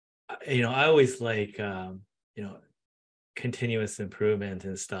I always like, continuous improvement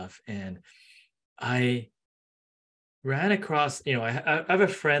and stuff. And I ran across, I have a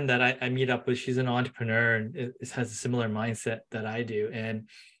friend that I meet up with. She's an entrepreneur and has a similar mindset that I do. And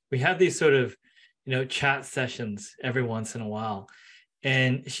we have these sort of, chat sessions every once in a while.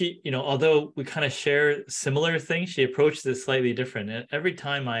 And she, although we kind of share similar things, she approaches it slightly different. And every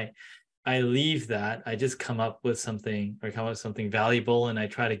time I leave that, I just come up with something valuable, and I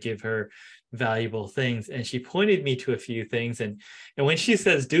try to give her valuable things. And she pointed me to a few things. And when she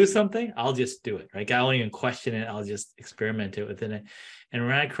says do something, I'll just do it. Right? I won't even question it. I'll just experiment it within it. And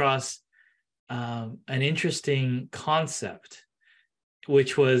ran across an interesting concept,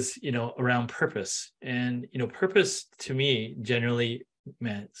 which was, around purpose. And, purpose to me generally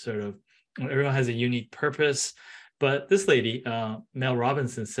meant sort of everyone has a unique purpose. But this lady, Mel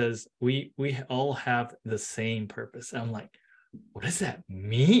Robinson, says we all have the same purpose. And I'm like, what does that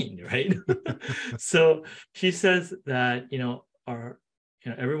mean, right? So she says that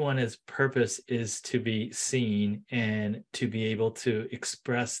everyone's purpose is to be seen and to be able to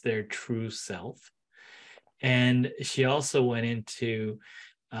express their true self. And she also went into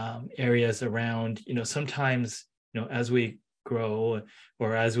areas around, sometimes, as we grow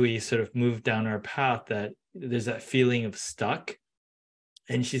or as we sort of move down our path, that there's that feeling of stuck.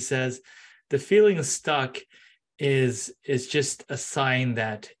 And she says the feeling of stuck is just a sign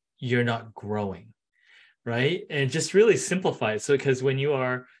that you're not growing, right? And just really simplify it. So because when you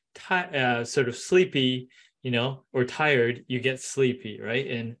are sort of sleepy, or tired, you get sleepy, right?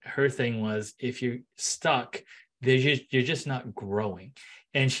 And her thing was, if you're stuck, you're just not growing.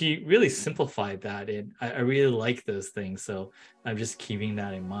 And she really simplified that. And I really like those things. So I'm just keeping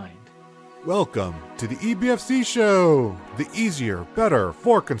that in mind. Welcome to the EBFC Show, the easier, better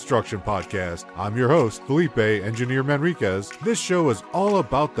for construction podcast. I'm your host, Felipe Engineer Manriquez. This show is all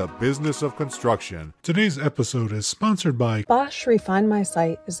about the business of construction. Today's episode is sponsored by Bosch Refine My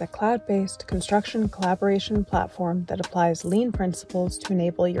Site is a cloud-based construction collaboration platform that applies lean principles to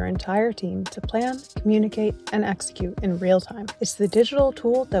enable your entire team to plan, communicate, and execute in real time. It's the digital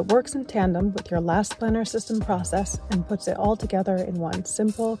tool that works in tandem with your last planner system process and puts it all together in one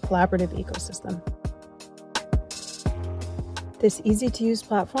simple, collaborative ecosystem. This easy-to-use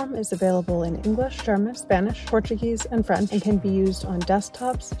platform is available in English, German, Spanish, Portuguese, and French, and can be used on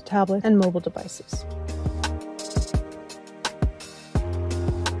desktops, tablets, and mobile devices.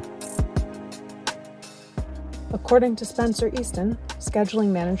 According to Spencer Easton,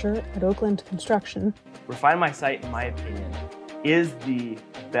 scheduling manager at Oakland Construction, Refine My Site, in my opinion, is the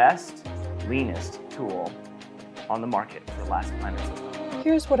best, leanest tool on the market for last planner system.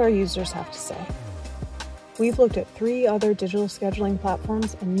 Here's what our users have to say. We've looked at 3 other digital scheduling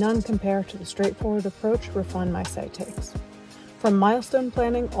platforms and none compare to the straightforward approach Refine My Site takes. From milestone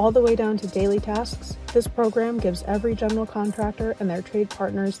planning all the way down to daily tasks, this program gives every general contractor and their trade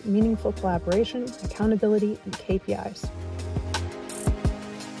partners meaningful collaboration, accountability, and KPIs.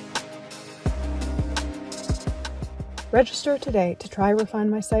 Register today to try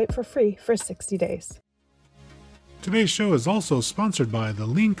Refine My Site for free for 60 days. Today's show is also sponsored by the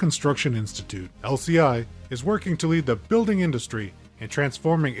Lean Construction Institute. LCI is working to lead the building industry in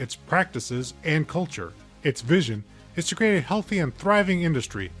transforming its practices and culture. Its vision is to create a healthy and thriving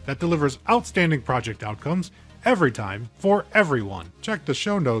industry that delivers outstanding project outcomes every time for everyone. Check the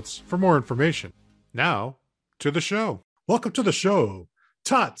show notes for more information. Now, to the show. Welcome to the show,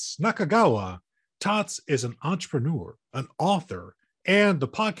 Tats Nakagawa. Tats is an entrepreneur, an author, and the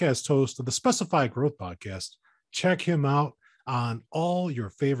podcast host of the Specified Growth Podcast. Check him out on all your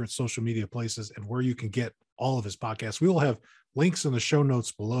favorite social media places and where you can get all of his podcasts. We will have links in the show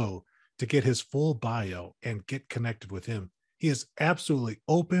notes below to get his full bio and get connected with him. He is absolutely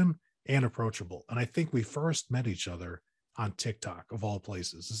open and approachable. And I think we first met each other on TikTok, of all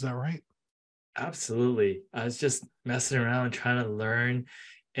places. Is that right? Absolutely. I was just messing around trying to learn.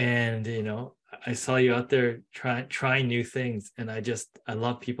 And, I saw you out there trying new things. And I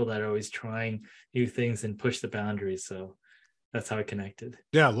love people that are always trying new things and push the boundaries. So that's how I connected.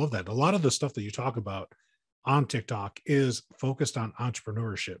 Yeah, I love that. A lot of the stuff that you talk about on TikTok is focused on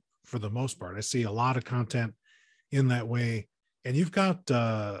entrepreneurship for the most part. I see a lot of content in that way. And you've got,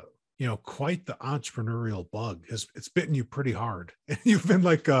 quite the entrepreneurial bug. It's bitten you pretty hard. And you've been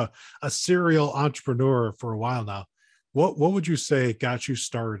like a serial entrepreneur for a while now. What would you say got you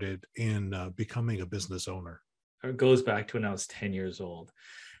started in becoming a business owner? It goes back to when I was 10 years old.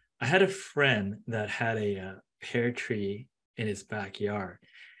 I had a friend that had a pear tree in his backyard.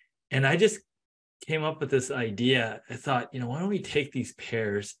 And I just came up with this idea. I thought, why don't we take these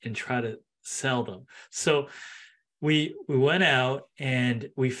pears and try to sell them? So we went out and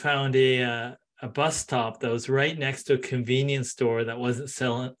we found a bus stop that was right next to a convenience store that wasn't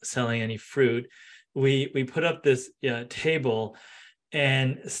selling any fruit. We put up this table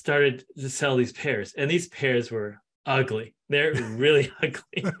and started to sell these pears, and these pears were ugly. They're really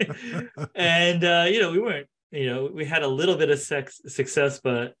ugly. And we weren't, we had a little bit of success,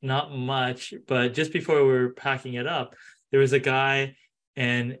 but not much. But just before we were packing it up, there was a guy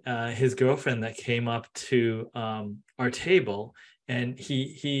and his girlfriend that came up to our table, and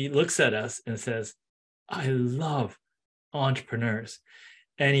he looks at us and says, "I love entrepreneurs."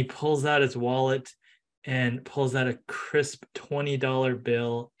 And he pulls out his wallet and pulls out a crisp $20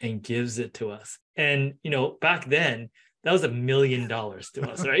 bill and gives it to us. And back then that was $1 million to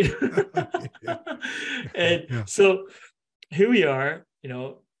us, right? Yeah. And Yeah. so here we are,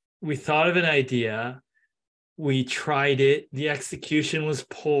 we thought of an idea, we tried it, the execution was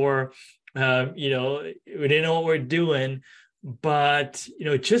poor, we didn't know what we're doing, but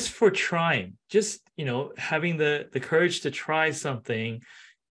just for trying, just having the courage to try something,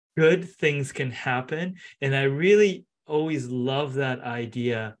 good things can happen. And I really always love that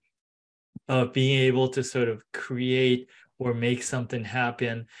idea of being able to sort of create or make something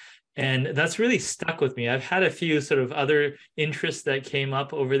happen. And that's really stuck with me. I've had a few sort of other interests that came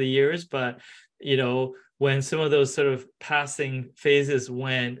up over the years, but when some of those sort of passing phases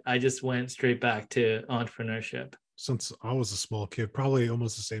went, I just went straight back to entrepreneurship. Since I was a small kid, probably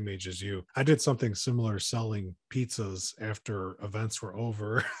almost the same age as you, I did something similar, selling pizzas after events were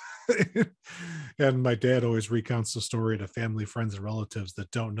over. And my dad always recounts the story to family, friends, and relatives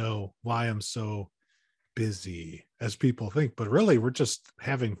that don't know why I'm so busy as people think. But really, we're just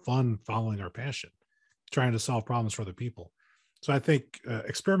having fun following our passion, trying to solve problems for the people. So I think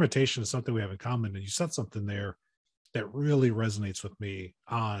experimentation is something we have in common. And you said something there that really resonates with me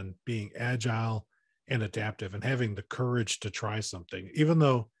on being agile and adaptive and having the courage to try something, even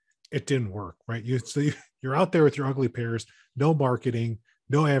though it didn't work, right? You're out there with your ugly pears, no marketing,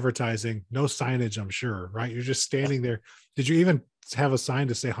 no advertising, no signage, I'm sure, right? You're just standing there. Did you even have a sign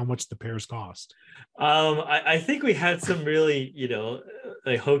to say how much the pears cost? I think we had some really,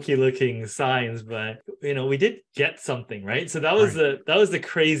 like hokey looking signs, but we did get something, right? So that was the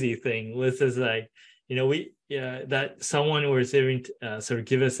crazy thing, was is like, that someone was able to sort of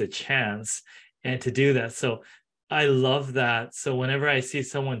give us a chance and to do that. So I love that. So whenever I see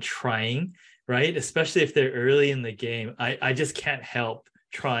someone trying, right, especially if they're early in the game, I just can't help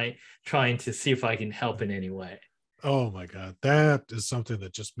trying to see if I can help in any way. Oh my God, that is something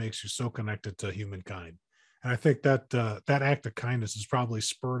that just makes you so connected to humankind. And I think that that act of kindness has probably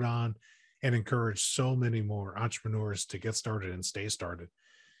spurred on and encouraged so many more entrepreneurs to get started and stay started.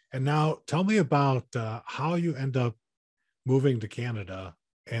 And now tell me about how you end up moving to Canada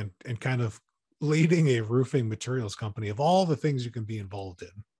and kind of leading a roofing materials company, of all the things you can be involved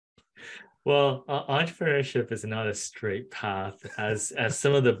in. Well, entrepreneurship is not a straight path, as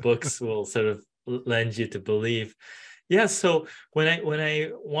some of the books will sort of lend you to believe. Yeah, so when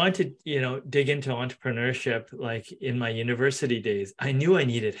I wanted to, dig into entrepreneurship, like in my university days, I knew I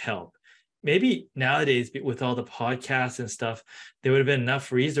needed help. Maybe nowadays, with all the podcasts and stuff, there would have been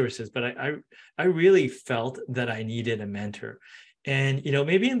enough resources, but I really felt that I needed a mentor. And,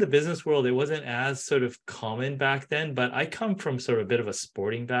 maybe in the business world, it wasn't as sort of common back then, but I come from sort of a bit of a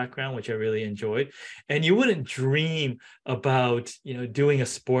sporting background, which I really enjoyed. And you wouldn't dream about, doing a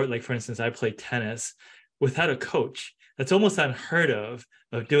sport, like, for instance, I play tennis without a coach. That's almost unheard of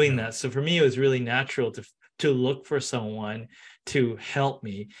doing that. So for me, it was really natural to look for someone to help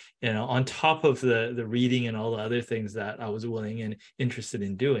me, on top of the reading and all the other things that I was willing and interested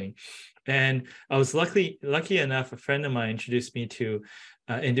in doing. And I was lucky enough, a friend of mine introduced me to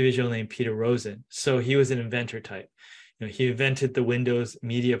an individual named Peter Rosen. So he was an inventor type. He invented the Windows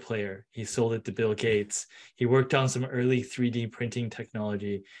media player. He sold it to Bill Gates. He worked on some early 3D printing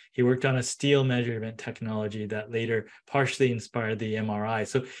technology. He worked on a steel measurement technology that later partially inspired the MRI.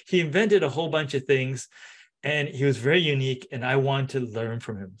 So he invented a whole bunch of things, and he was very unique, and I wanted to learn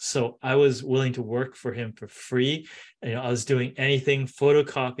from him. So I was willing to work for him for free. I was doing anything,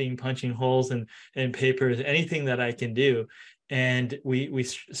 photocopying, punching holes in papers, anything that I can do. And we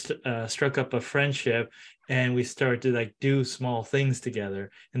struck up a friendship, and we started to do small things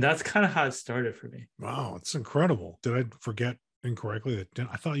together. And that's kind of how it started for me. Wow, it's incredible. Did I forget incorrectly?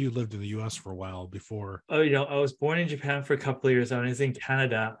 I thought you lived in the US for a while before. Oh, I was born in Japan for a couple of years. When I was in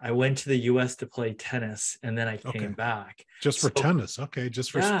Canada, I went to the US to play tennis, and then I came back. Just for tennis. Okay,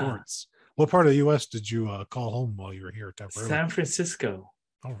 just for sports. What part of the US did you call home while you were here temporarily? San Francisco.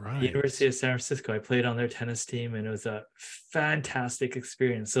 All the right. University of San Francisco. I played on their tennis team, and it was a fantastic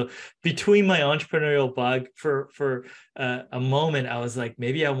experience. So between my entrepreneurial bug, for a moment, I was like,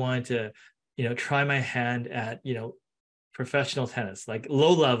 maybe I wanted to, try my hand at, professional tennis, like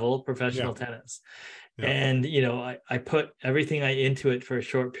low level Yeah. professional tennis. Yeah. And I put everything into it for a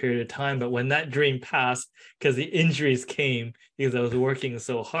short period of time, but when that dream passed because the injuries came because I was working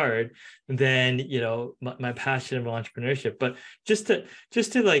so hard, then my passion of entrepreneurship. But just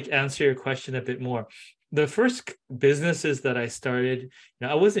to like answer your question a bit more, the first businesses that I started,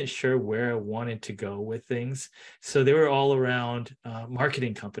 I wasn't sure where I wanted to go with things, so they were all around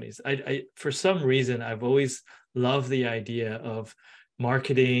marketing companies. I for some reason I've always loved the idea of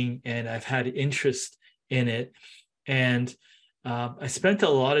marketing, and I've had interest in it. And I spent a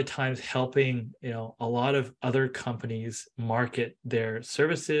lot of times helping, a lot of other companies market their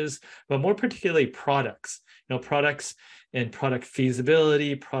services, but more particularly products, products and product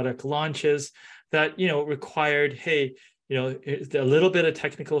feasibility, product launches that, required, hey, a little bit of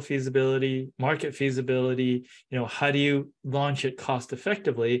technical feasibility, market feasibility, how do you launch it cost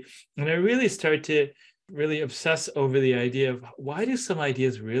effectively? And I really started to really obsess over the idea of why do some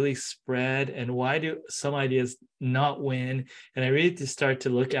ideas really spread and why do some ideas not win. And I really just start to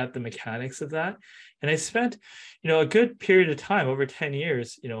look at the mechanics of that. And I spent, a good period of time, over 10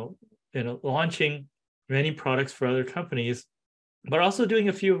 years, launching many products for other companies, but also doing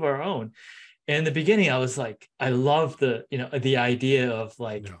a few of our own. And in the beginning, I was like, I love the idea of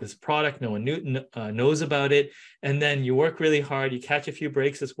like this product, no one knows about it. And then you work really hard, you catch a few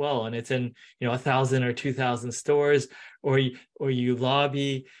breaks as well. And it's in, 1,000 or 2,000 stores, or you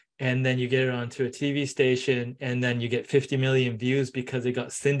lobby, and then you get it onto a TV station, and then you get 50 million views because it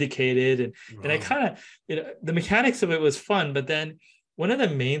got syndicated. And I kind of, the mechanics of it was fun. But then one of the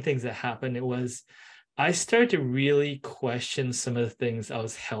main things that happened, it was, I started to really question some of the things I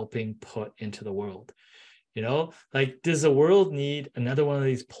was helping put into the world. Like, does the world need another one of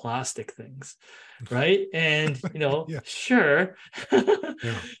these plastic things? Right. And, Yeah. sure.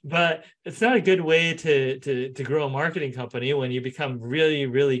 Yeah. But it's not a good way to grow a marketing company when you become really,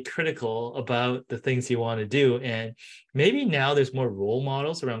 really critical about the things you want to do. And maybe now there's more role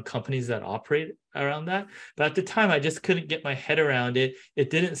models around companies that operate around that. But at the time, I just couldn't get my head around it. It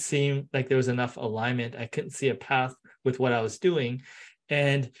didn't seem like there was enough alignment. I couldn't see a path with what I was doing.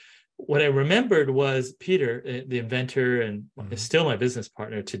 And what I remembered was Peter, the inventor, and is still my business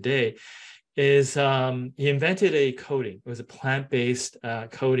partner today, is he invented a coating. It was a plant-based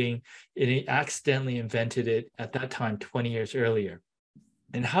coating, and he accidentally invented it at that time 20 years earlier.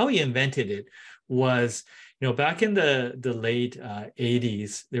 And how he invented it was, back in the late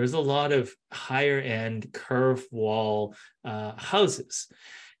 80s, there was a lot of higher end curved wall houses.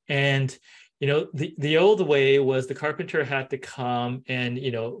 And the old way was the carpenter had to come and,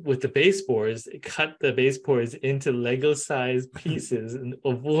 with the baseboards, cut the baseboards into Lego-sized pieces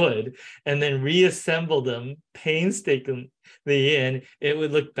of wood and then reassemble them painstakingly in. It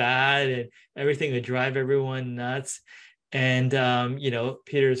would look bad and everything would drive everyone nuts. And,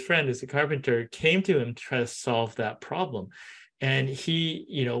 Peter's friend, as a carpenter, came to him to try to solve that problem. And he,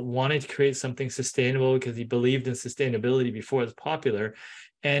 wanted to create something sustainable because he believed in sustainability before it was popular.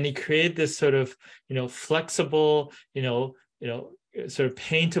 And he created this sort of, flexible, sort of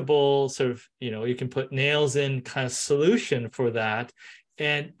paintable, sort of, you can put nails in kind of solution for that.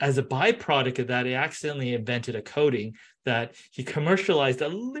 And as a byproduct of that, he accidentally invented a coating that he commercialized a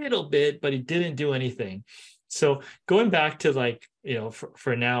little bit, but he didn't do anything. So going back to like,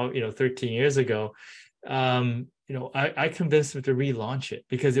 for now, 13 years ago, I convinced him to relaunch it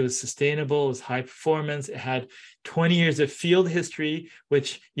because it was sustainable, it was high performance, it had 20 years of field history,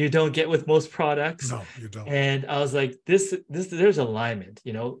 which you don't get with most products. No, you don't. And I was like, there's alignment,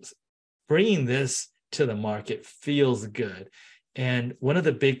 bringing this to the market feels good. And one of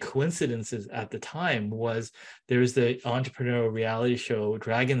the big coincidences at the time was there was the entrepreneurial reality show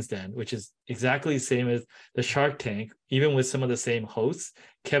Dragon's Den, which is exactly the same as the Shark Tank, even with some of the same hosts,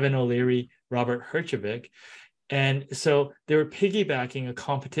 Kevin O'Leary, Robert Herjavec. And so they were piggybacking a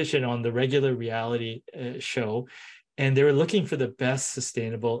competition on the regular reality show, and they were looking for the best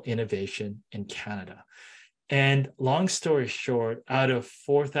sustainable innovation in Canada. And long story short, out of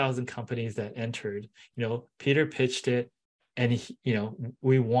 4,000 companies that entered, Peter pitched it, and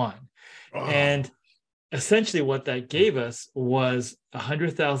we won. Wow. And essentially what that gave us was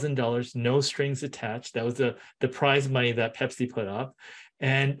 $100,000, no strings attached. That was the prize money that Pepsi put up,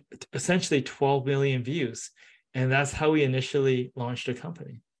 and essentially 12 million views. And that's how we initially launched a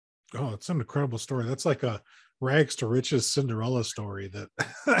company. Oh, it's an incredible story. That's like a rags to riches Cinderella story that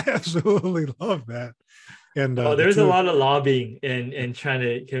I absolutely love that. And Oh, the there's a two, lot of lobbying and trying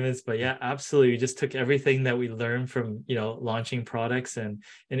to convince, but yeah, absolutely. We just took everything that we learned from, launching products, and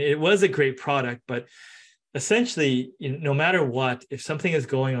it was a great product, but essentially, no matter what, if something is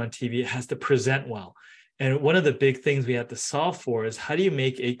going on TV, it has to present well. And one of the big things we have to solve for is how do you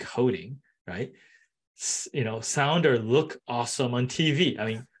make a coating, right? Sound or look awesome on TV. I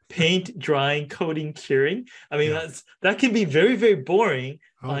mean, paint, drying, coating, curing. I mean, yeah. that can be very, very boring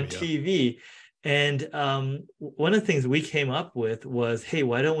Oh on yeah. TV. And one of the things we came up with was, hey,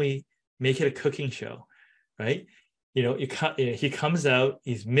 why don't we make it a cooking show, right? He comes out,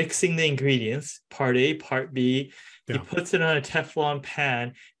 he's mixing the ingredients, part A, part B. He Yeah. puts it on a Teflon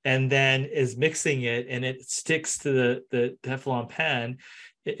pan and then is mixing it, and it sticks to the Teflon pan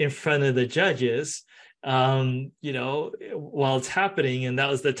in front of the judges, while it's happening. And that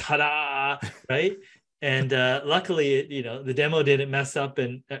was the ta-da, right? And luckily, the demo didn't mess up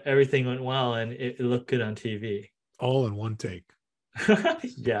and everything went well and it looked good on TV. All in one take.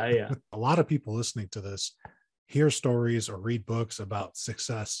 Yeah. A lot of people listening to this hear stories or read books about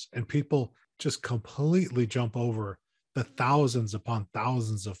success, and people just completely jump over the thousands upon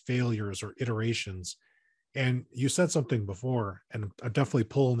thousands of failures or iterations. And you said something before, and I'm definitely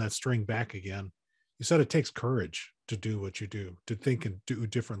pulling that string back again. You said it takes courage to do what you do, to think and do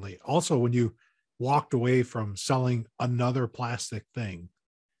differently. Also, when you walked away from selling another plastic thing,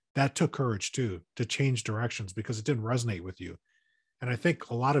 that took courage too, to change directions because it didn't resonate with you. And I think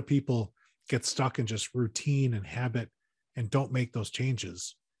a lot of people get stuck in just routine and habit and don't make those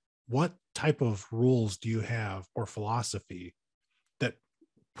changes. What type of rules do you have or philosophy that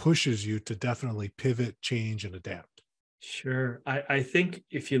pushes you to definitely pivot, change, and adapt? Sure. I think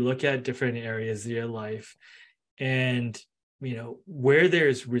if you look at different areas of your life and, where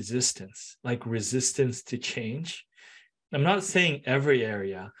there's resistance, like resistance to change, I'm not saying every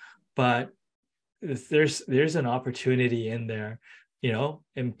area, but there's an opportunity in there,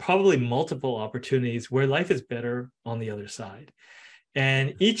 and probably multiple opportunities where life is better on the other side.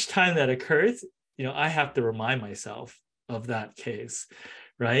 And each time that occurs, I have to remind myself of that case,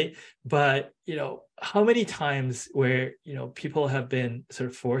 right? But, how many times where, people have been sort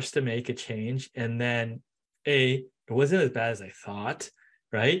of forced to make a change and then it wasn't as bad as I thought,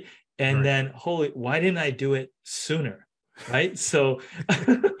 right? And Right. then, why didn't I do it sooner? Right. So,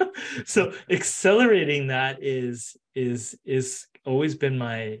 so accelerating that is always been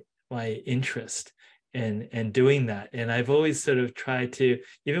my interest and doing that. And I've always sort of tried to,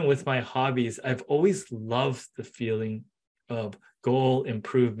 even with my hobbies, I've always loved the feeling of goal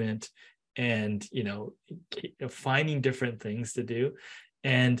improvement and, finding different things to do.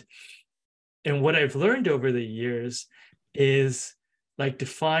 And what I've learned over the years is like to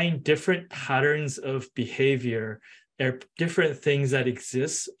find different patterns of behavior or different things that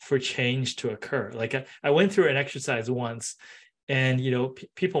exist for change to occur. Like I went through an exercise once, and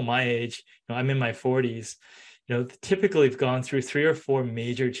people my age, I'm in my 40s, typically have gone through 3 or 4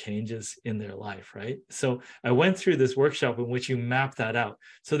 major changes in their life, right? So I went through this workshop in which you map that out.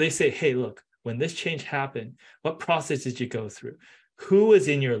 So they say, hey, look, when this change happened, what process did you go through? Who was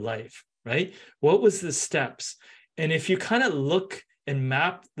in your life, right? What was the steps? And if you kind of look and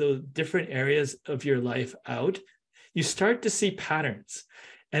map the different areas of your life out, you start to see patterns.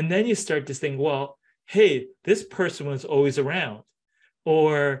 And then you start to think, well, hey, this person was always around,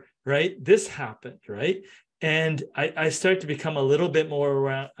 or, right, this happened, right? And I start to become a little bit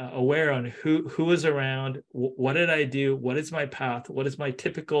more aware on who was around, what did I do, what is my path, what is my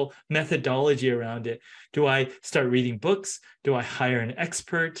typical methodology around it? Do I start reading books? Do I hire an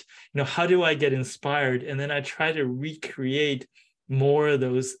expert? How do I get inspired? And then I try to recreate more of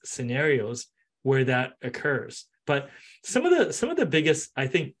those scenarios where that occurs. But some of the biggest, I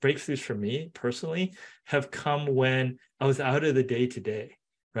think, breakthroughs for me personally have come when I was out of the day-to-day,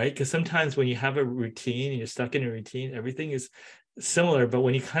 right? Because sometimes when you have a routine and you're stuck in a routine, everything is similar. But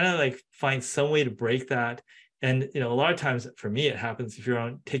when you kind of like find some way to break that, and a lot of times for me, it happens if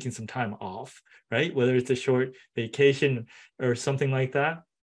you're taking some time off, right? Whether it's a short vacation or something like that.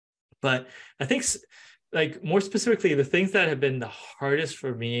 But I think like more specifically, the things that have been the hardest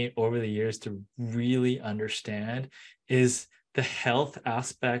for me over the years to really understand is the health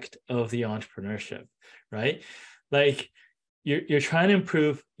aspect of the entrepreneurship, right? Like you're trying to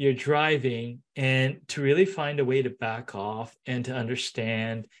improve your driving, and to really find a way to back off and to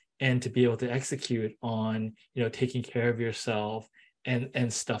understand and to be able to execute on, taking care of yourself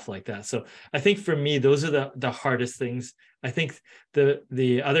and stuff like that. So I think for me, those are the hardest things. I think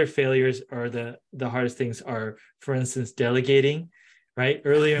the other failures or the hardest things are, for instance, delegating, right?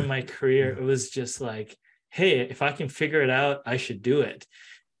 Earlier in my career, Yeah. it was just like, hey, if I can figure it out, I should do it.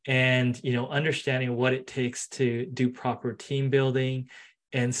 And, understanding what it takes to do proper team building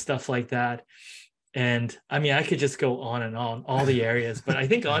and stuff like that. And I mean, I could just go on and on all the areas, but I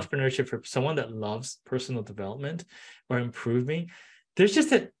think Yeah. entrepreneurship for someone that loves personal development or improving, there's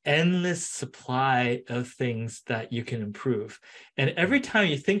just an endless supply of things that you can improve. And every time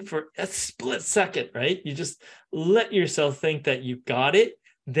you think for a split second, right, you just let yourself think that you got it,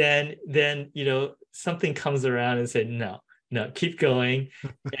 then something comes around and say, no, keep going.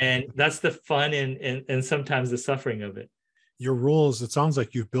 And that's the fun and sometimes the suffering of it. Your rules, it sounds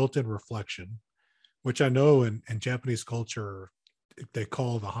like you've built in reflection, which I know in Japanese culture they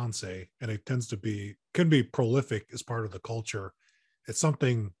call the hansei, and it can be prolific as part of the culture. It's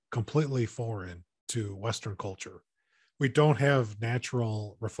something completely foreign to Western culture. We don't have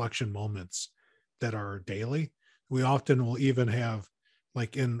natural reflection moments that are daily. We often will even have,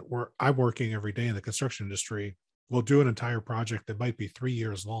 like in where I'm working every day in the construction industry, we'll do an entire project that might be 3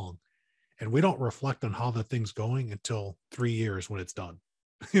 years long, and we don't reflect on how the thing's going until 3 years when it's done,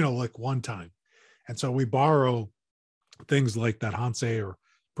 like one time. And so we borrow things like that Hansei or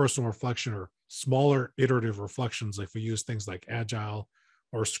personal reflection or smaller iterative reflections. Like we use things like Agile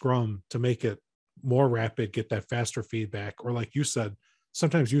or Scrum to make it more rapid, get that faster feedback, or like you said,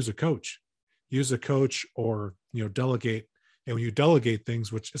 sometimes use a coach or, delegate. And when you delegate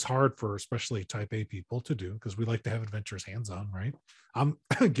things, which is hard for especially type A people to do, because we like to have adventures hands-on, right? I'm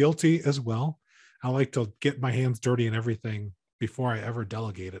guilty as well. I like to get my hands dirty in everything before I ever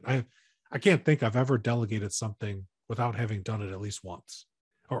delegate it. I can't think I've ever delegated something without having done it at least once,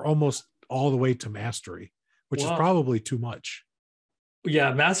 or almost all the way to mastery, which is Well, probably too much.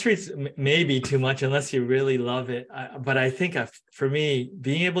 yeah, mastery may be too much unless you really love it. But I think for me,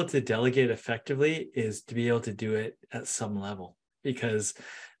 being able to delegate effectively is to be able to do it at some level, because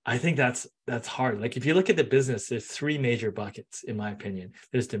I think that's hard. Like if you look at the business, there's three major buckets, in my opinion.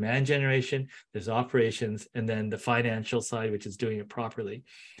 There's demand generation, there's operations, and then the financial side, which is doing it properly.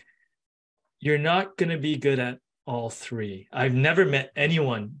 You're not going to be good at all three. I've never met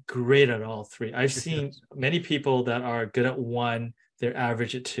anyone great at all three. I've seen many people that are good at one, they're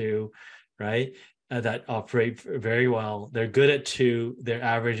average at two, right? That operate very well. They're good at two, they're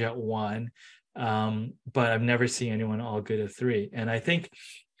average at one. But I've never seen anyone all good at three. And I think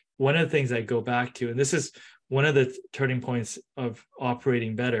one of the things I go back to, and this is one of the turning points of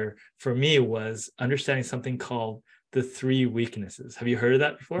operating better for me, was understanding something called the three weaknesses. Have you heard of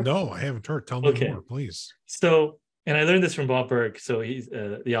that before? No, I haven't heard. Tell me more, please. So, and I learned this from Bob Burg. So he's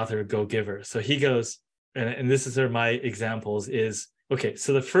the author of Go Giver. So he goes, and this is my examples is, okay,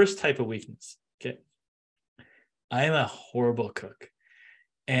 so the first type of weakness, okay, I am a horrible cook.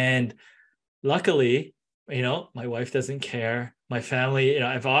 And luckily, my wife doesn't care. My family,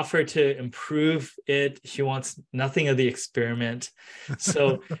 I've offered to improve it. She wants nothing of the experiment.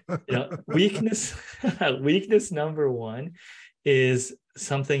 So, weakness number one is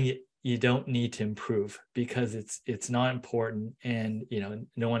something you don't need to improve because it's not important, and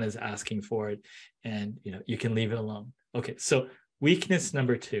no one is asking for it, and you can leave it alone. Okay, so weakness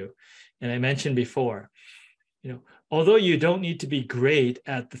number two, and I mentioned before, although you don't need to be great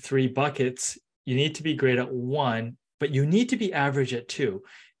at the three buckets, you need to be great at one, but you need to be average at two.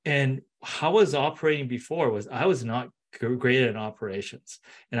 And how I was operating before was I was not great at operations,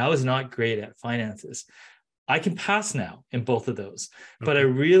 and I was not great at finances. I can pass now in both of those, but I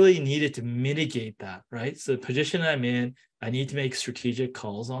really needed to mitigate that, right? So the position I'm in, I need to make strategic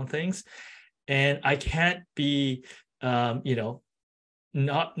calls on things, and I can't be,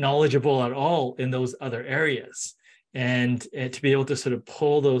 not knowledgeable at all in those other areas. And to be able to sort of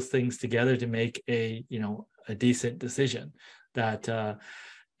pull those things together to make a decent decision that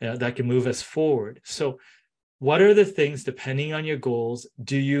that can move us forward. So what are the things, depending on your goals,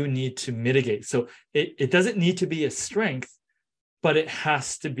 do you need to mitigate? So it doesn't need to be a strength, but it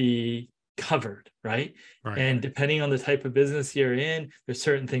has to be covered, right? And depending on the type of business you're in, there's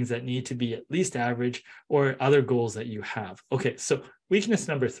certain things that need to be at least average, or other goals that you have. Okay, so weakness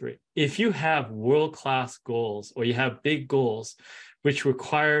number three, if you have world-class goals, or you have big goals which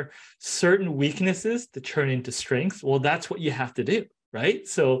require certain weaknesses to turn into strengths, well, that's what you have to do, right?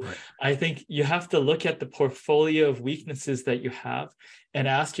 So I think you have to look at the portfolio of weaknesses that you have and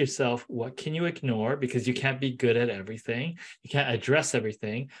ask yourself, what can you ignore? Because you can't be good at everything. You can't address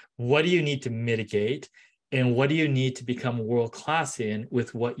everything. What do you need to mitigate? And what do you need to become world-class in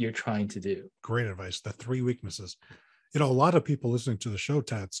with what you're trying to do? Great advice. The three weaknesses. A lot of people listening to the show,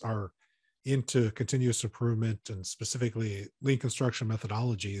 Tats, are into continuous improvement and specifically lean construction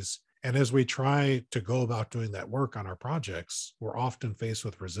methodologies. And as we try to go about doing that work on our projects, we're often faced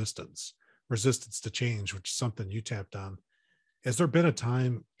with resistance. resistance to change, which is something you tapped on. Has there been a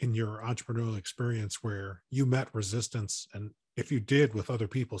time in your entrepreneurial experience where you met resistance? And if you did, with other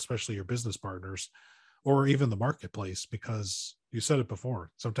people, especially your business partners, or even the marketplace, because you said it before,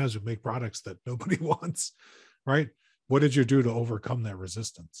 sometimes we make products that nobody wants, right? What did you do to overcome that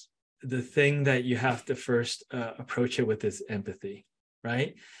resistance? The thing that you have to first approach it with is empathy,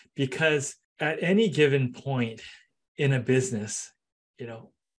 right? Because at any given point in a business, you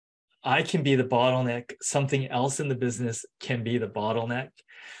know, I can be the bottleneck. Something else in the business can be the bottleneck.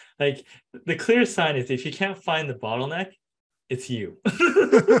 Like the clear sign is if you can't find the bottleneck, it's you. And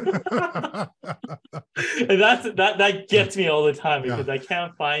that gets me all the time because Yeah. I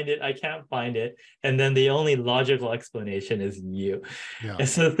can't find it. I can't find it. And then the only logical explanation is you. Yeah. And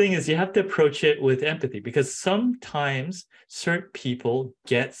so the thing is, you have to approach it with empathy because sometimes certain people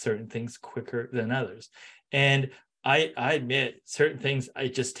get certain things quicker than others. And I admit certain things,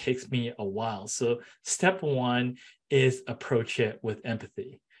 it just takes me a while. So step one is approach it with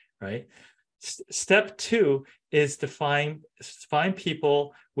empathy, right? Step two is to find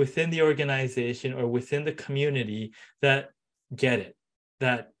people within the organization or within the community that get it,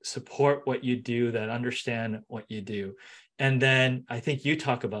 that support what you do, that understand what you do. And then I think you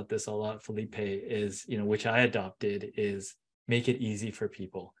talk about this a lot, Felipe, is, which I adopted, is make it easy for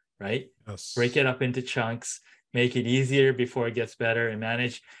people, right? Yes. Break it up into chunks, make it easier before it gets better, and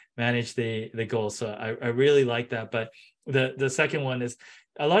manage the goals. So I really like that. But the second one is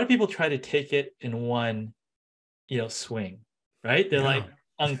a lot of people try to take it in one, swing, right? They're like,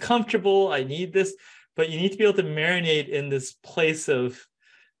 uncomfortable, I need this, but you need to be able to marinate in this place of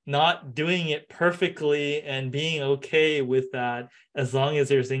not doing it perfectly and being okay with that, as long as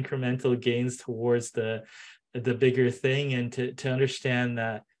there's incremental gains towards the bigger thing, and to understand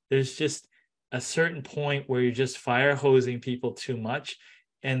that there's just a certain point where you're just fire hosing people too much,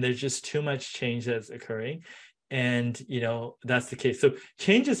 and there's just too much change that's occurring. And that's the case. So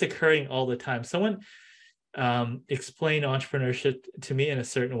change is occurring all the time. Someone explained entrepreneurship to me in a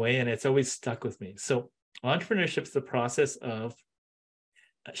certain way, and it's always stuck with me. So entrepreneurship is the process of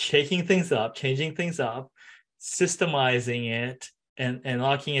shaking things up, changing things up, systemizing it, and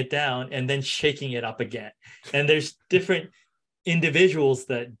locking it down, and then shaking it up again. And there's different individuals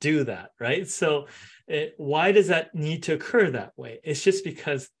that do that, right? So why does that need to occur that way? It's just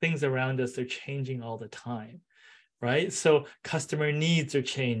because things around us are changing all the time, right? So customer needs are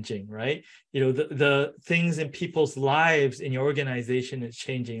changing, right? The things in people's lives in your organization is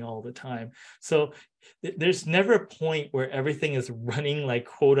changing all the time. So there's never a point where everything is running like,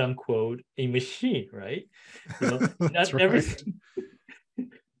 quote unquote, a machine, right? That's Not right. everything.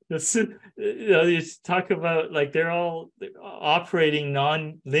 You talk about like they're all operating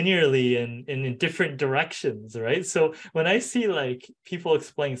non-linearly and in different directions, right? So when I see like people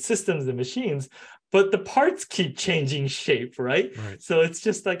explain systems and machines, but the parts keep changing shape, right? So it's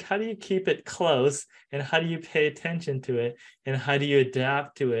just like, how do you keep it close, and how do you pay attention to it, and how do you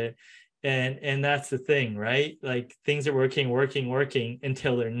adapt to it? And that's the thing, right? Like things are working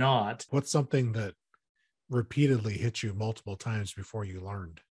until they're not. What's something that repeatedly hit you multiple times before you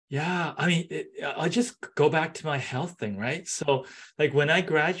learned? Yeah, I mean, I'll just go back to my health thing, right? So, like when I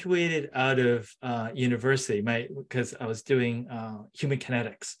graduated out of university, because I was doing human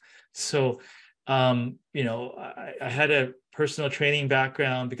kinetics. So, I had a personal training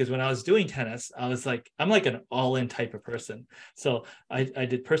background because when I was doing tennis, I'm like an all-in type of person. So I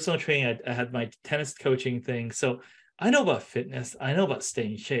did personal training. I had my tennis coaching thing. So I know about fitness. I know about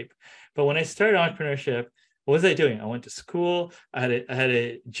staying in shape. But when I started entrepreneurship, what was I doing? I went to school. I had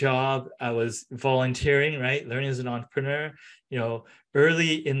a job. I was volunteering, right? Learning as an entrepreneur.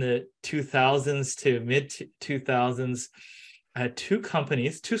 Early in the 2000s to mid 2000s, I had two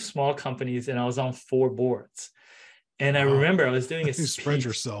small companies, and I was on 4 boards. And I remember I was doing a speech. Spread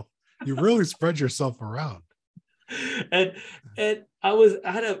yourself. You really spread yourself around. And I was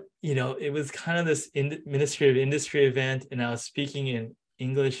at it was kind of this Ministry of Industry event, and I was speaking in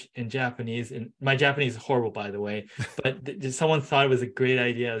English and Japanese, and my Japanese is horrible, by the way, but someone thought it was a great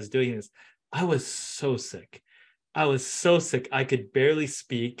idea. I was doing this. I was so sick. I could barely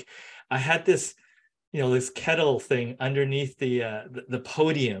speak. I had this, this kettle thing underneath the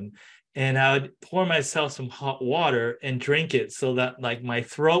podium, and I would pour myself some hot water and drink it so that like my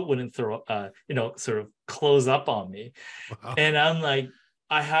throat wouldn't sort of close up on me. Wow. And I'm like,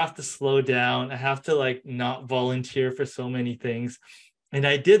 I have to slow down. I have to like not volunteer for so many things. And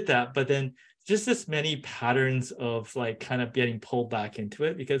I did that, but then just this many patterns of like kind of getting pulled back into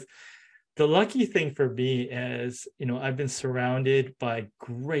it, because the lucky thing for me is, I've been surrounded by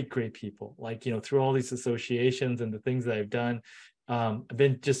great people, like, through all these associations and the things that I've done, I've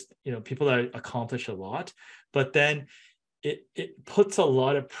been just, people that accomplish a lot, but then it puts a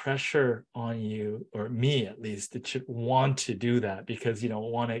lot of pressure on you, or me at least, that should want to do that because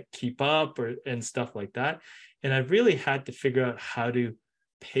want to keep up and stuff like that. And I've really had to figure out how to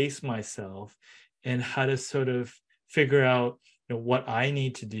pace myself and how to sort of figure out what I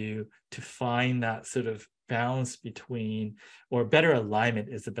need to do to find that sort of balance between, or better alignment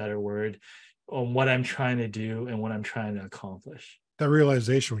is a better word, on what I'm trying to do and what I'm trying to accomplish. That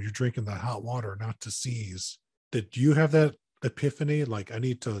realization when you're drinking that hot water, not to seize, did you have that epiphany? Like, I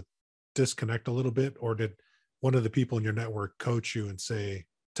need to disconnect a little bit, or did one of the people in your network coach you and say,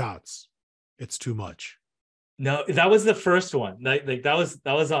 Tats, it's too much? No, that was the first one. Like that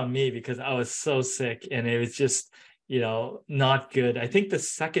was on me because I was so sick and it was just, not good. I think the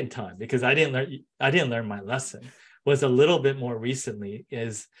second time, because I didn't learn my lesson, was a little bit more recently,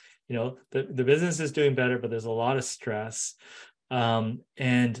 is, the business is doing better, but there's a lot of stress. And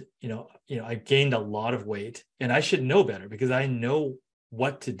I gained a lot of weight, and I should know better because I know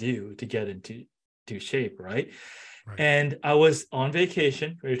what to do to get into shape, right? And I was on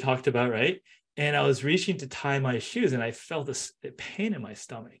vacation, we talked about, right? And I was reaching to tie my shoes, and I felt this pain in my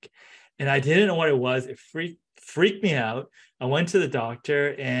stomach, and I didn't know what it was. It freaked me out. I went to the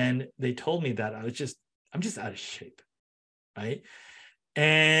doctor, and they told me that I'm just out of shape, right?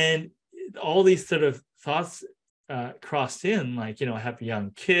 And all these sort of thoughts crossed in, like, I have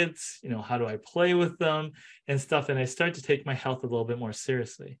young kids, how do I play with them and stuff? And I started to take my health a little bit more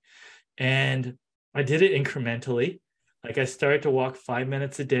seriously. And I did it incrementally. Like, I started to walk 5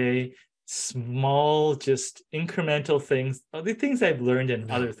 minutes a day, small, just incremental things, the things I've learned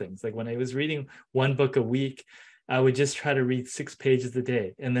in other things. Like when I was reading one book a week, I would just try to read 6 pages a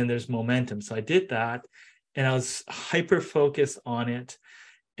day, and then there's momentum. So I did that, and I was hyper focused on it.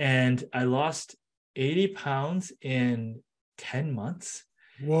 And I lost 80 pounds in 10 months.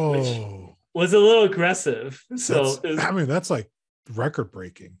 Whoa. Which was a little aggressive. So that's like record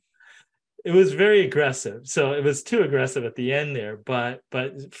breaking. It was very aggressive. So it was too aggressive at the end there. But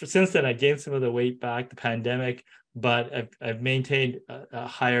since then, I gained some of the weight back, the pandemic, but I've maintained a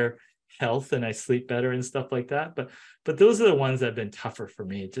higher health, and I sleep better and stuff like that. But those are the ones that have been tougher for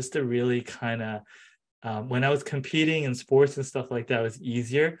me, just to really kind of, when I was competing in sports and stuff like that, it was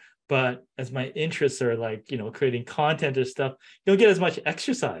easier. But as my interests are like, creating content or stuff, you don't get as much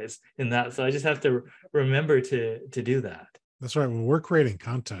exercise in that. So I just have to remember to do that. That's right. When we're creating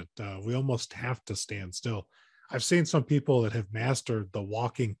content, we almost have to stand still. I've seen some people that have mastered the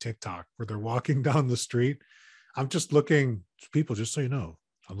walking TikTok, where they're walking down the street. I'm just looking, people, just so you know,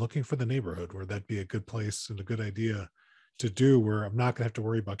 I'm looking for the neighborhood where that'd be a good place and a good idea to do, where I'm not going to have to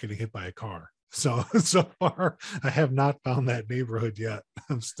worry about getting hit by a car. So far, I have not found that neighborhood yet.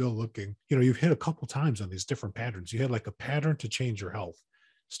 I'm still looking. You've hit a couple times on these different patterns. You had like a pattern to change your health,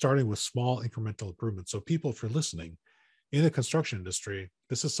 starting with small incremental improvements. So people, if you're listening, in the construction industry,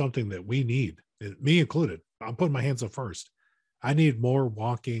 this is something that we need, me included. I'm putting my hands up first. I need more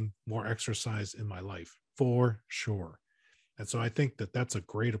walking, more exercise in my life, for sure. And so I think that that's a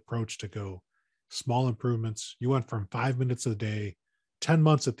great approach to go. Small improvements. You went from 5 minutes a day, 10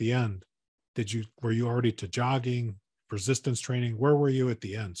 months at the end. Were you already to jogging, resistance training? Where were you at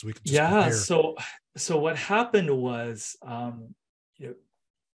the end? So we can just compare. So what happened was,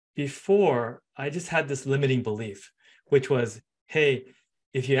 before, I just had this limiting belief, which was, hey,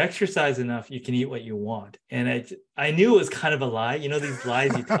 if you exercise enough, you can eat what you want. And I knew it was kind of a lie. These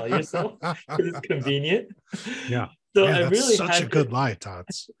lies you tell yourself because it's convenient. Yeah. So yeah, I that's really such a good lie,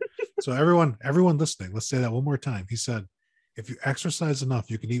 Tots. So everyone listening, let's say that one more time. He said, if you exercise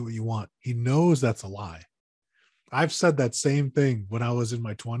enough, you can eat what you want. He knows that's a lie. I've said that same thing when I was in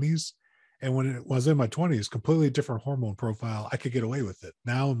my 20s. And when it was in my 20s, completely different hormone profile, I could get away with it.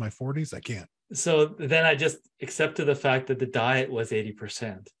 Now in my 40s, I can't. So then I just accepted the fact that the diet was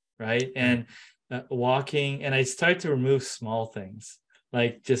 80%, right? And walking, and I started to remove small things,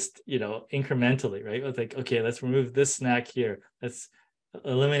 like just, incrementally, right? It was like, okay, let's remove this snack here. Let's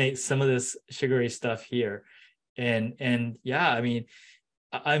eliminate some of this sugary stuff here. And yeah, I mean,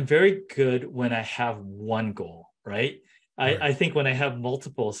 I'm very good when I have one goal, right? I think when I have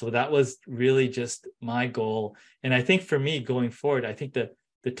multiple, so that was really just my goal. And I think for me going forward, I think that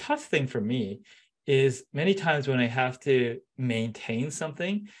the tough thing for me is many times when I have to maintain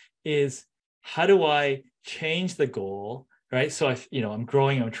something is, how do I change the goal, right? So I'm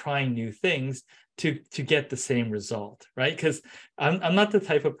growing, I'm trying new things to get the same result, right? Because I'm not the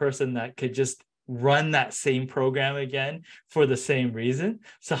type of person that could just run that same program again for the same reason.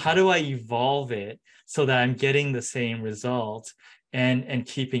 So how do I evolve it so that I'm getting the same result? and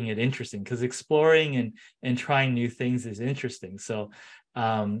keeping it interesting, because exploring and trying new things is interesting. So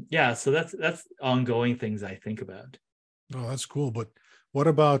yeah, so that's ongoing things I think about. Oh, that's cool. But what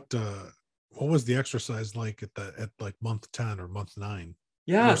about what was the exercise like at like month 10 or month 9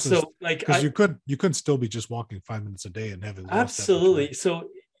 Yeah, versus, so like because you could still be just walking 5 minutes a day and having lost that much absolutely. weight. So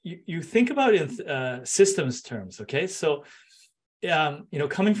you think about it in systems terms, okay? So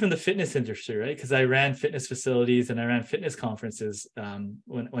coming from the fitness industry, right? Because I ran fitness facilities and I ran fitness conferences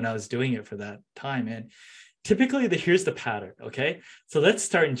when I was doing it for that time. And typically here's the pattern, okay? So let's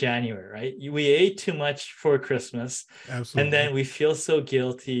start in January, right? We ate too much for Christmas, and Absolutely. then we feel so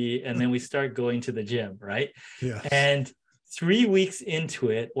guilty, and then we start going to the gym, right? Yes. And 3 weeks into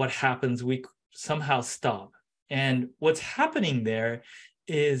it, what happens? We somehow stop. And what's happening there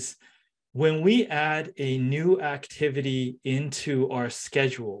is when we add a new activity into our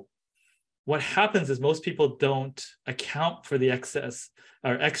schedule, what happens is most people don't account for the excess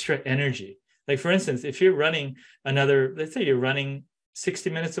or extra energy. Like, for instance, if you're running let's say you're running 60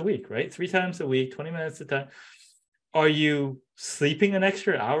 minutes a week, right? 3 times a week, 20 minutes a time. Are you sleeping an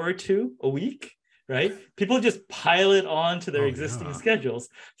extra hour or two a week? Right? People just pile it on to their Oh existing yeah. schedules.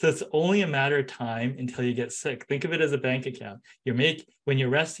 So it's only a matter of time until you get sick. Think of it as a bank account. When you're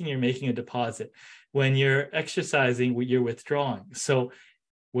resting, you're making a deposit. When you're exercising, you're withdrawing. So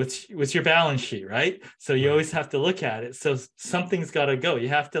what's your balance sheet, right? So you Right. always have to look at it. So something's got to go. You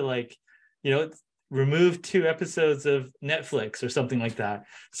have to remove 2 episodes of Netflix or something like that.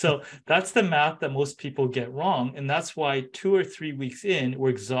 So that's the math that most people get wrong. And that's why 2 or 3 weeks in, we're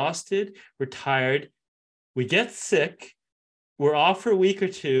exhausted, we're tired, we get sick, we're off for a week or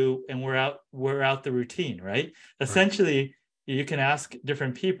two, and we're out the routine, right? Right. Essentially, you can ask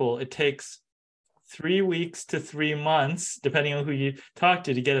different people, it takes 3 weeks to 3 months, depending on who you talk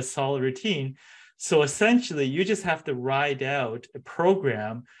to get a solid routine. So essentially, you just have to ride out a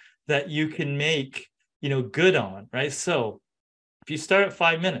program that you can make, good on, right? So if you start at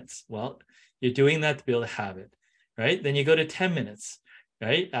 5 minutes, well, you're doing that to be able to have it, right? Then you go to 10 minutes,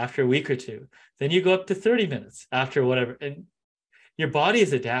 right? After a week or two. Then you go up to 30 minutes after whatever. And your body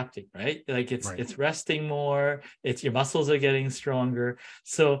is adapting, right? Like Right. it's resting more, it's your muscles are getting stronger.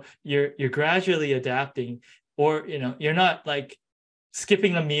 So you're gradually adapting, or you're not like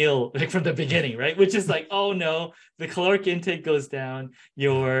skipping a meal like from the beginning, right? Which is like, oh no, the caloric intake goes down,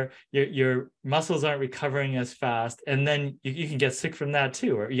 Yeah. your muscles aren't recovering as fast, and then you can get sick from that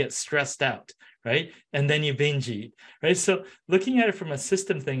too, or you get stressed out, right? And then you binge eat, right? So looking at it from a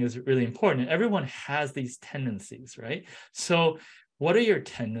system thing is really important. And everyone has these tendencies, right? So what are your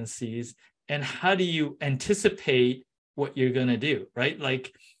tendencies, and how do you anticipate what you're going to do, right?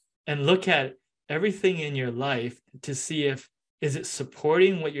 Like, and look at everything in your life to see if is it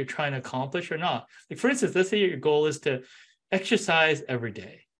supporting what you're trying to accomplish or not. Like, for instance, let's say your goal is to exercise every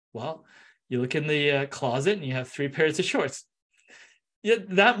day. Well, you look in the closet and you have 3 pairs of shorts. Yeah,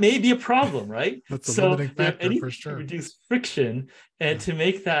 that may be a problem, right? That's a So limiting factor for anything to sure. reduce friction and Yeah. to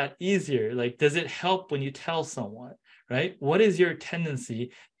make that easier. Like, does it help when you tell someone, right? What is your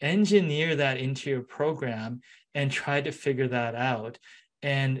tendency? Engineer that into your program and try to figure that out.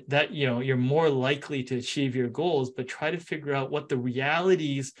 And that, you're more likely to achieve your goals, but try to figure out what the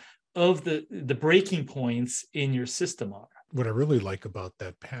realities of the breaking points in your system are. What I really like about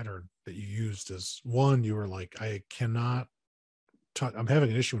that pattern that you used is, one, you were like, I cannot I'm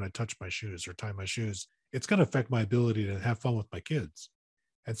having an issue when I touch my shoes or tie my shoes. It's going to affect my ability to have fun with my kids.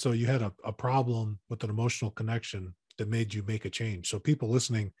 And so you had a problem with an emotional connection that made you make a change. So people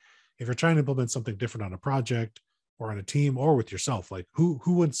listening, if you're trying to implement something different on a project or on a team or with yourself, like who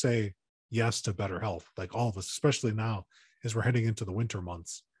would say yes to better health? Like all of us, especially now as we're heading into the winter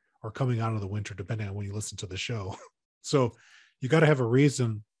months or coming out of the winter, depending on when you listen to the show. So you got to have a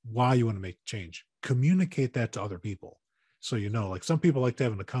reason why you want to make change. Communicate that to other people. So, like some people like to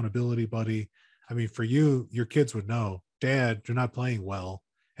have an accountability buddy. I mean, for you, your kids would know, Dad, you're not playing well,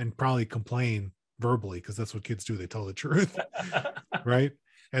 and probably complain verbally, because that's what kids do. They tell the truth. Right.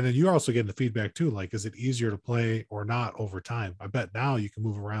 And then you're also getting the feedback too. Like, is it easier to play or not over time? I bet now you can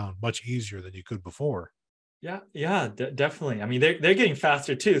move around much easier than you could before. Yeah, definitely. I mean, they're getting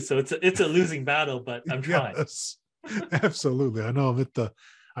faster too. So it's a losing battle, but I'm trying. Yes, absolutely. I know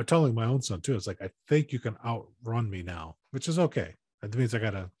I'm telling my own son too. It's like, I think you can outrun me now, which is okay. That means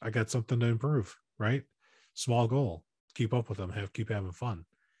I got something to improve, right? Small goal, keep up with them, keep having fun.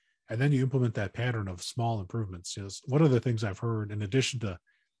 And then you implement that pattern of small improvements. One of the things I've heard, in addition to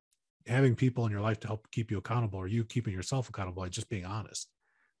having people in your life to help keep you accountable, or you keeping yourself accountable, like just being honest,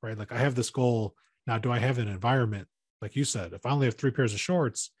 right? Like, I have this goal. Now, do I have an environment? Like you said, if I only have 3 pairs of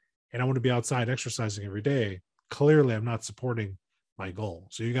shorts and I want to be outside exercising every day, clearly I'm not supporting my goal.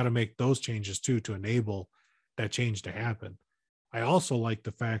 So you got to make those changes too to enable that change to happen. I also like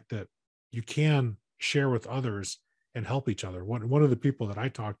the fact that you can share with others and help each other. One of the people that I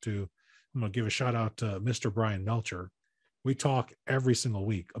talk to, I'm going to give a shout out to Mr. Brian Melcher. We talk every single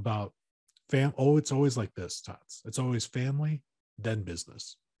week about it's always like this, Tots. It's always family, then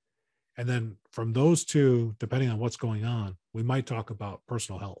business. And then from those two, depending on what's going on, we might talk about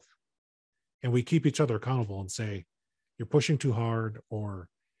personal health. And we keep each other accountable and say, you're pushing too hard, or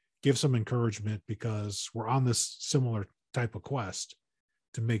give some encouragement, because we're on this similar type of quest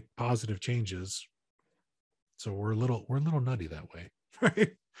to make positive changes. So we're a little nutty that way,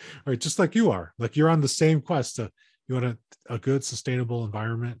 right? Right, just like you are. Like, you're on the same quest to, you want a good sustainable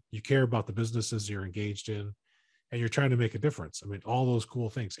environment. You care about the businesses you're engaged in, and you're trying to make a difference. I mean, all those cool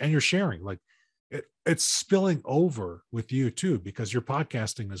things, and you're sharing. Like, it's spilling over with you too, because you're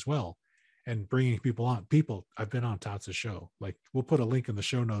podcasting as well and bringing people on. I've been on Tats' show. Like, we'll put a link in the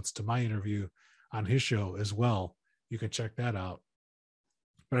show notes to my interview on his show as well. You can check that out.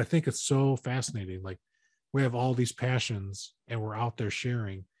 But I think it's so fascinating. Like, we have all these passions and we're out there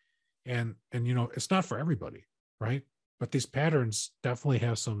sharing, and it's not for everybody, right? But these patterns definitely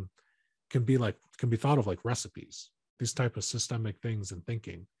can be thought of like recipes, these type of systemic things and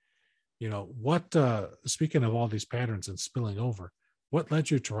thinking. Speaking of all these patterns and spilling over, what led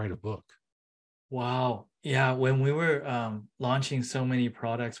you to write a book? Wow. Yeah. When we were launching so many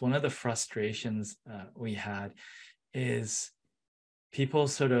products, one of the frustrations we had is people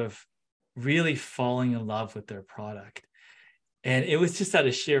sort of really falling in love with their product. And it was just out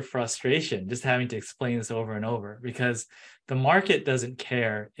of sheer frustration, just having to explain this over and over, because the market doesn't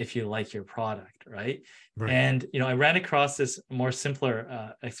care if you like your product, right? Right. And, I ran across this more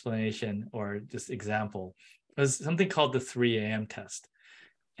simpler explanation or just example. It was something called the 3 a.m. test.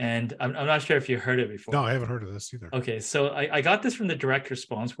 And I'm not sure if you heard it before. No, I haven't heard of this either. Okay, so I got this from the direct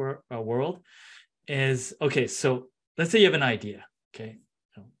response world. So let's say you have an idea. Okay,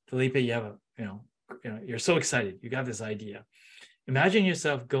 Felipe, you have you're so excited. You got this idea. Imagine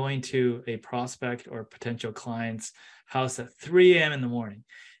yourself going to a prospect or potential client's house at 3 a.m. in the morning,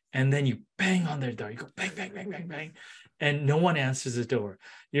 and then you bang on their door. You go bang, bang, bang, bang, bang, and no one answers the door.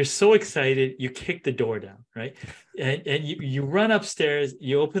 You're so excited, you kick the door down, right? And you run upstairs,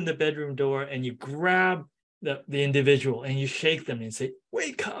 you open the bedroom door, and you grab the individual and you shake them and say,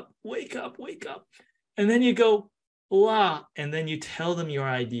 wake up, wake up, wake up. And then you go, blah, and then you tell them your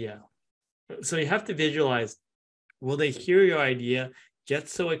idea. So you have to visualize, will they hear your idea, get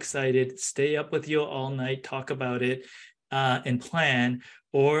so excited, stay up with you all night, talk about it, and plan,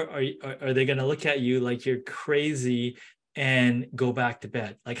 or are they going to look at you like you're crazy and go back to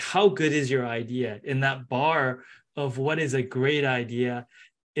bed? Like, how good is your idea? And that bar of what is a great idea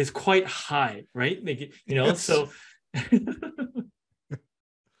is quite high, right? Yes. So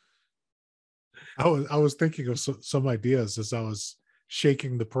I was thinking of some ideas as I was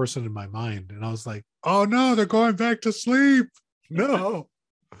shaking the person in my mind, and I was like, oh no, they're going back to sleep. No.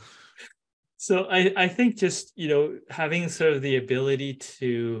 So I think just, having sort of the ability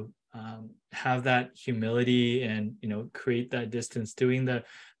to have that humility and, create that distance, doing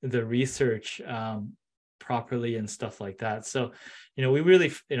the research properly and stuff like that. So, we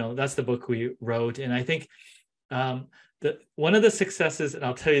really, that's the book we wrote. And I think one of the successes, and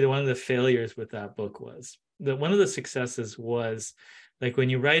I'll tell you one of the failures with that book was that one of the successes was like when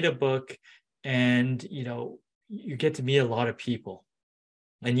you write a book and, you get to meet a lot of people.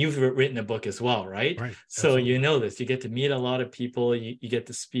 And you've written a book as well, right? Right. So Absolutely. you know this, you get to meet a lot of people, you get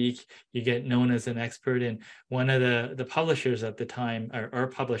to speak, you get known as an expert. And one of the publishers at the time, our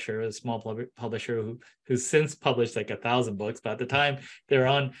publisher, a small publisher who's since published like 1,000 books, but at the time they're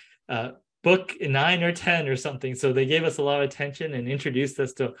on book 9 or 10 or something. So they gave us a lot of attention and introduced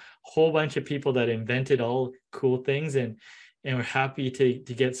us to a whole bunch of people that invented all cool things. And we're happy to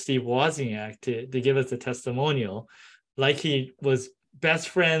get Steve Wozniak to give us a testimonial, like he was best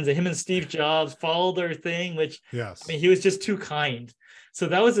friends, and him and Steve Jobs followed their thing, which, yes, I mean, he was just too kind. So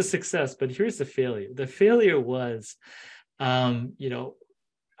that was a success. But here's the failure. The failure was, I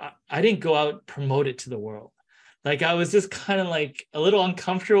didn't go out and promote it to the world. Like, I was just kind of like a little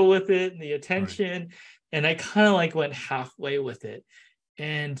uncomfortable with it and the attention. Right. And I kind of like went halfway with it.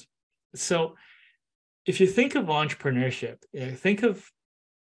 And so if you think of entrepreneurship, think of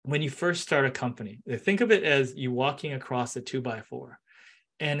when you first start a company, think of it as you walking across a 2x4.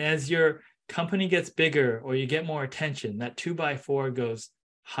 And as your company gets bigger or you get more attention, that 2x4 goes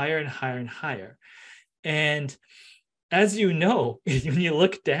higher and higher and higher. And as you know, when you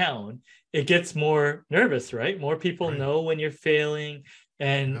look down, it gets more nervous, right? More people know when you're failing,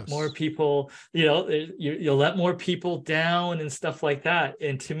 and more people, you'll let more people down and stuff like that.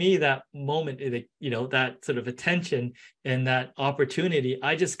 And to me, that moment, that sort of attention and that opportunity,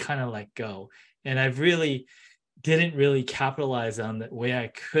 I just kind of let go. And I've really didn't really capitalize on the way I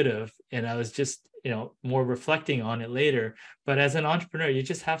could have. And I was just, more reflecting on it later. But as an entrepreneur, you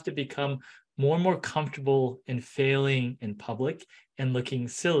just have to become more and more comfortable in failing in public and looking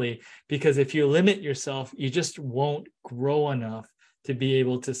silly, because if you limit yourself, you just won't grow enough to be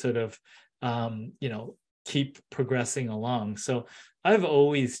able to sort of, keep progressing along. So I've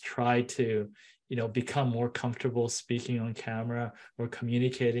always tried to, become more comfortable speaking on camera or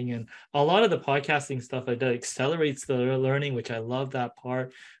communicating. And a lot of the podcasting stuff I do accelerates the learning, which I love that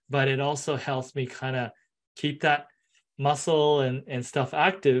part, but it also helps me kind of keep that muscle and stuff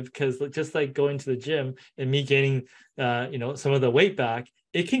active, because just like going to the gym and me gaining some of the weight back,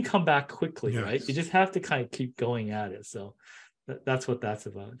 it can come back quickly. Yes. Right? You just have to kind of keep going at it. So that's what that's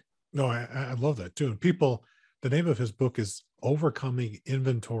about. No, I love that too. And people, the name of his book is Overcoming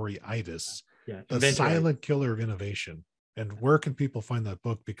Inventory-itis, the silent killer of innovation. And where can people find that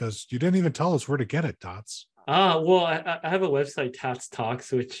book? Because you didn't even tell us where to get it, Tats. Well, I have a website, Tats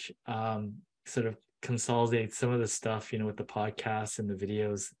Talks, which sort of consolidates some of the stuff, with the podcasts and the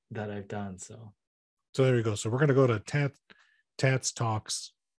videos that I've done. So there you go. So we're going to go to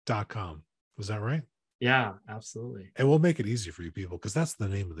tatstalks.com. Was that right? Yeah, absolutely. And we'll make it easy for you people, because that's the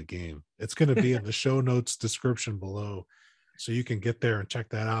name of the game. It's going to be in the show notes description below, so you can get there and check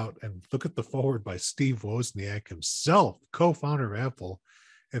that out. And look at the forward by Steve Wozniak himself, co-founder of Apple.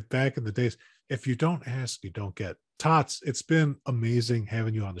 And back in the days, if you don't ask, you don't get. Tats, it's been amazing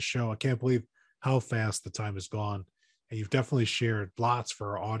having you on the show. I can't believe how fast the time has gone. And you've definitely shared lots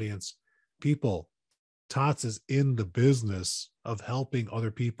for our audience. People, Tats is in the business of helping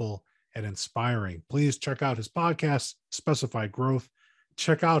other people and inspiring. Please check out his podcast, Specified Growth.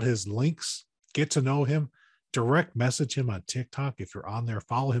 Check out his links. Get to know him. Direct message him on TikTok. If you're on there,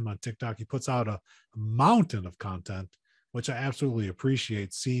 follow him on TikTok. He puts out a mountain of content, which I absolutely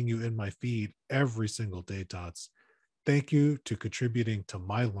appreciate seeing you in my feed every single day, Tats. Thank you to contributing to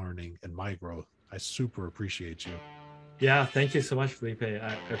my learning and my growth. I super appreciate you. Yeah, thank you so much, Felipe.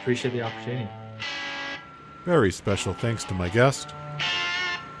 I appreciate the opportunity. Very special thanks to my guest.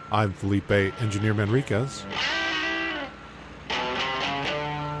 I'm Felipe Engineer Manriquez.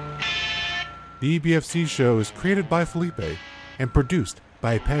 The EBFC show is created by Felipe and produced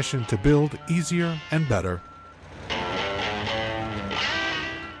by a passion to build easier and better.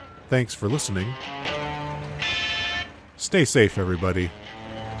 Thanks for listening. Stay safe, everybody.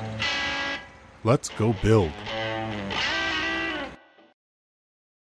 Let's go build.